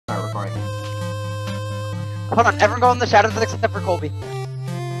recording. Hold on, everyone go in the shadows except for Colby.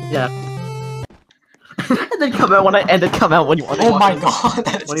 Yeah. and then come out when you want. Oh my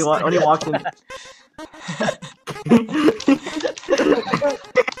god! When he walks in.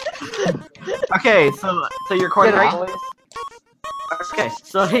 Okay, so you're recording, right? Okay,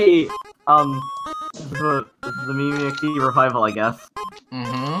 so hey, the MemeXD revival, I guess.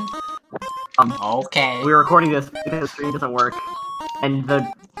 Okay. We were recording this because the stream doesn't work, and the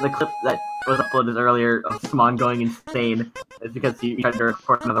clip that was uploaded earlier of Simon going insane is because he tried to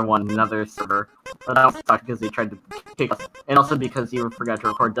record another server, but that was sucked because he tried to kick us, and also because he forgot to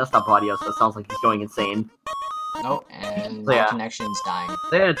record desktop audio, so it sounds like he's going insane. Nope, and So, my yeah. connection's dying.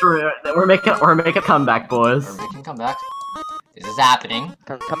 Yeah, we're making a comeback, boys. We're making a comeback. This is happening.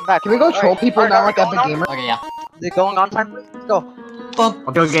 Come back. Can we go troll people now like Epic on? Gamer? Okay, yeah. Is it going on time, please? Let's go. Bump.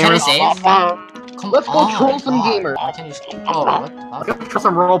 Okay, Can I gamers. save? Come Let's go on, troll some God. gamers. Why can't you oh, what? Let's go for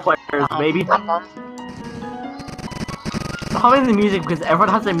some role players, baby. Humming the music because everyone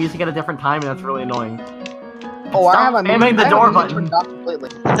has their music at a different time, and that's really annoying. Oh, I have a spamming the door button. turned off completely.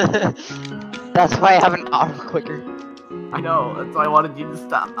 That's why I have an auto clicker. I know, that's why I wanted you to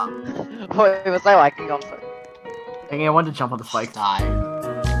stop. Wait, was I liking on foot? I wanted to jump on the spikes. Die.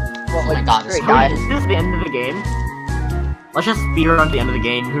 Well, Oh my god, this great is guy. Is this the end of the game? Let's just speedrun to the end of the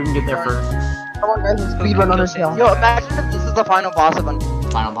game. Who can get there first? Come on, guys, let's speedrun on this hill. Yo, imagine if this is the final boss of an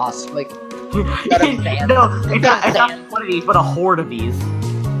Final boss. like. No, it's not one of these, but a horde of these.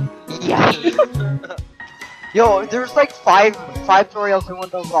 Yeah. Yo, there's like five tutorials who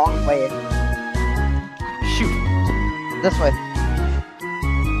went the wrong way. Shoot. This way.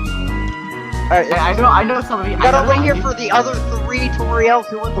 Alright, I know some of you. we gotta wait here for the other 3 tutorials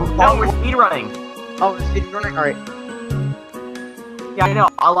who went the No, wrong we're way. speedrunning. Oh, we're speedrunning? Alright. Yeah, I know.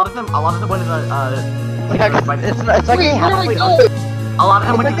 A lot of them went to the Yeah, it's like Wait, they where do have to we wait go? a lot of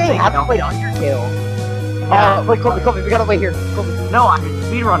them It's went like to the they have to thing, wait Undertale. Yeah. Wait, Colby, we gotta wait here. Colby. No, I'm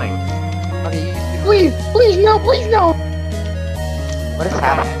speedrunning. Okay, you Please, please, no, please, no! what is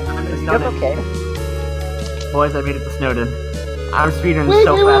happening? I'm in You Snowden. okay? Boys, I made it to Snowden. I'm speedrunning Wait,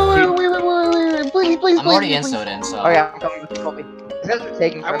 so wait, fast, dude. wait, please, please, I'm already in please. Snowden, so. Oh yeah, I'm coming with Colby. These guys are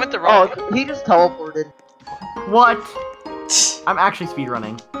taking I forever. went the wrong Oh, he just teleported. What? I'm actually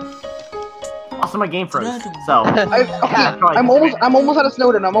speedrunning. Also, my game froze. So. I'm almost out of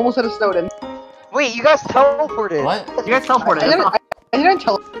Snowden. I'm almost out of Snowden. Wait, you guys teleported. What? You guys teleported. I didn't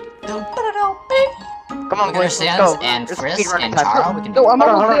tell. Come on, Look at our boys, let's Sans go. and It's Frisk speedrunning and time. Taro. We can No, I'm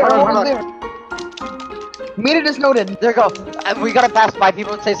Hold on, almost there. hold I'm on, almost there. Made it to Snowden. There we go. We gotta pass by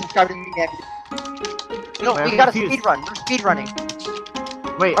people and say subscribe to me. No, Wait, we I'm gotta confused. speedrun. We're speedrunning.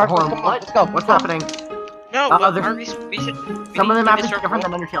 Wait, Alright, hold on. come on, What? let's go. What's happening? No, there's- aren't we should. We Some of the need map to is start different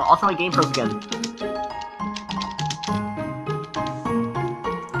from rolling. Undertale. Also, my game froze again.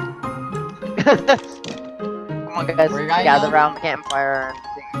 Come on, guys. Where you guys Gather go? around the campfire and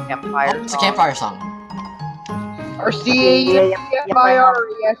sing campfire. Oh, it's a campfire song.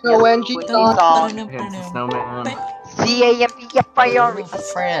 RCAMFIRESONG. It's a snowman. CAMPFIRE.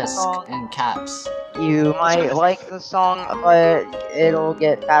 Frisk in caps. You might like the song, but it'll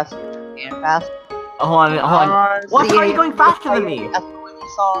get faster and faster. Hold on. What? How are you going faster than me? CAMPFIRE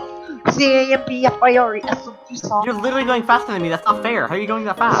song. You're literally going faster than me. That's not fair. How are you going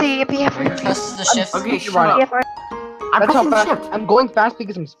that fast? CAMPFIRE. Press the shift. Okay, shut up. I'm That's how pressing fast. shift. I'm going fast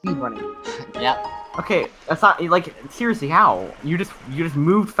because I'm speedrunning. Yeah. Okay, that's not like seriously. How? You just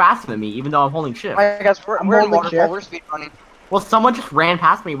moved faster than me, even though I'm holding shift. Alright, guys, we're in holding waterfall. shift. We're speedrunning. Well, someone just ran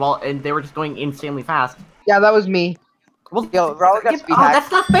past me and they were just going insanely fast. Yeah, that was me. Well, Yo, Raul got speed oh, hacked.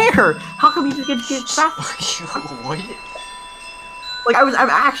 that's not fair. How come you just get fast? What? Like I'm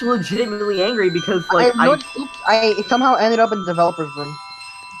actually legitimately angry because like I somehow ended up in the developer's room.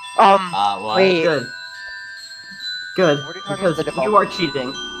 What? Wait. Good, What are you talking because about the you are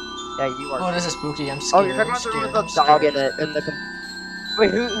cheating. Yeah, you are. Oh, this is spooky. I'm Oh, scared. you're talking about the I'm room with scared, the I'm dog scared. in it, in the.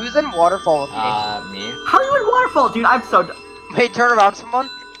 Wait, who's in waterfall with me? Me. How are you in waterfall, dude? I'm so. Wait, turn around, someone.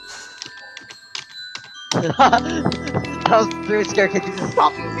 I was really scared because you just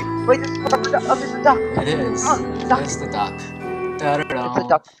stopped moving. Wait, there's a duck. It is. Come on, duck. It's the duck. It's a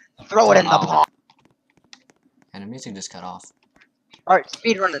duck. Throw it in the Oh. pot. And the music just cut off. Alright,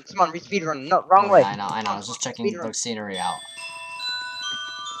 speedrunning. Come on, speedrunning. No, wrong way. I know. I was just checking Speedrun. the scenery out.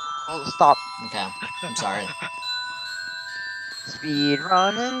 Oh, stop. Okay. I'm sorry.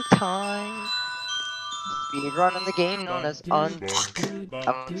 Speedrunning time. Speedrunning the game known as Stand.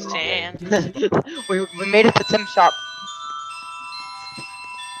 we made it to Tim's shop.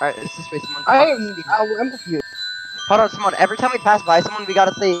 Alright, it's this way, someone. I'm confused. Hold on, someone. Every time we pass by someone, we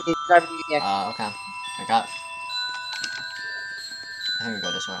gotta say driving me. Okay. I got. I think we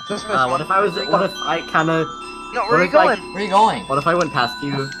go this way. This way. What if I kinda... No, what where are you if I- going? Where are you going? What if I went past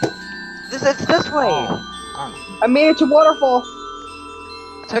you? It's this way. I made it to waterfall.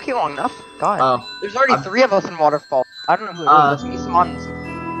 It took you long enough. God. Oh. There's already 3 of us in waterfall. I don't know who it is. That's me,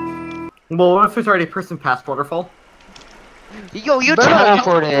 Smons. Well, what if there's already a person past waterfall? Yo, you Better not.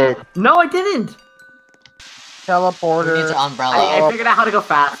 teleported. No, I didn't! Who needs Teleporter. an umbrella? I figured out how to go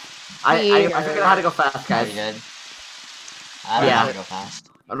fast. I figured out how to go fast, Yeah, guys. you did. I don't know Yeah. how to go fast.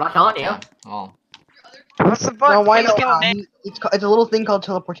 I'm not telling you. Yeah. Oh. What's the button? No, why Please not? go. It's a little thing called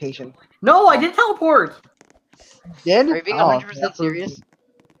teleportation. No, I didn't teleport! Did? Are you being Oh, 100% serious?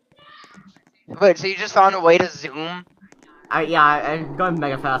 Wait, so you just found a way to zoom? I'm going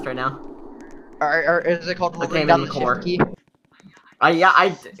mega fast right now. Or is it called Okay, holding I'm down in the the core. shift key? Yep.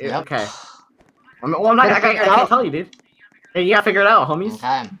 Okay. I can't tell you, dude. Hey, you gotta figure it out, homies.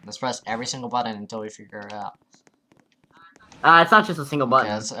 Okay, let's press every single button until we figure it out. It's not just a single button.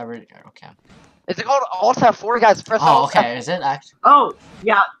 Okay, that's every. Okay. Is it called Alt F4, guys? Press Oh, Alt okay. Is it actually? Oh,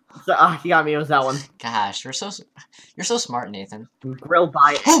 yeah. So, you got me. It was that one. Gosh, you're so smart, Nathan. Grilled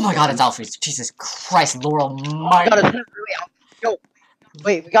by. Oh my God, it's Alfie. Jesus Christ, Lord Almighty. God, it's really out. Yo,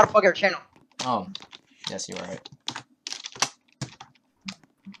 wait, we gotta plug our channel. Oh, yes, you are right.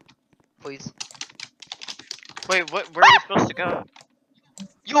 Please. Wait, where are we supposed to go?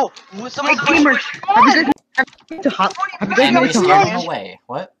 Yo, someone gamers, have you guys been to hot? Have you guys And been we to scared him hot? away.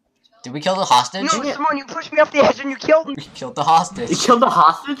 What? Did we kill the hostage? No, Simone, you pushed me off the edge and you killed me. We killed the hostage. You killed the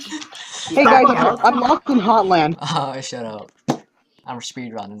hostage? Hey guys, I'm locked in Hotland. Oh, shut up. I'm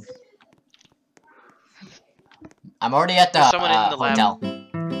speedrunning. I'm already at the There's someone in the lab. hotel.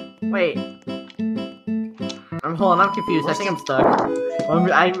 Wait. Hold on, I'm confused. I think I'm stuck. I'm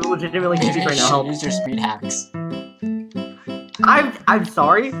legitimately Maybe confused you right now. should Help. use your speed hacks. I'm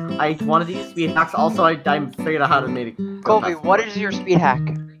sorry. I wanted to use speed hacks. Also, I figured out how to make it. Colby, what is your speed hack?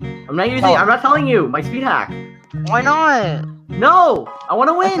 I'm not using. I'm not telling you. My speed hack. Why not? No, I want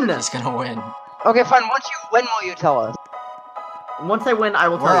to win. He's gonna win. Okay, fine. Once you win, will you tell us? Once I win, I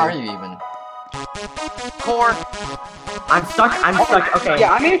will Where tell are you. you even? Core. I'm stuck. I'm stuck. Okay.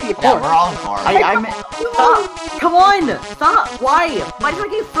 Yeah, I made it to the Yeah, core. we're all in car. I'm. Stop! Come on! Stop! Why? Why does I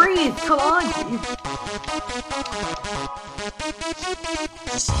get freeze? Come on!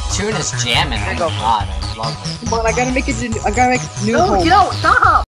 This tune is jamming. Oh my God, I love it. Come on, I gotta make it. I gotta make a new No, home. get out! Stop!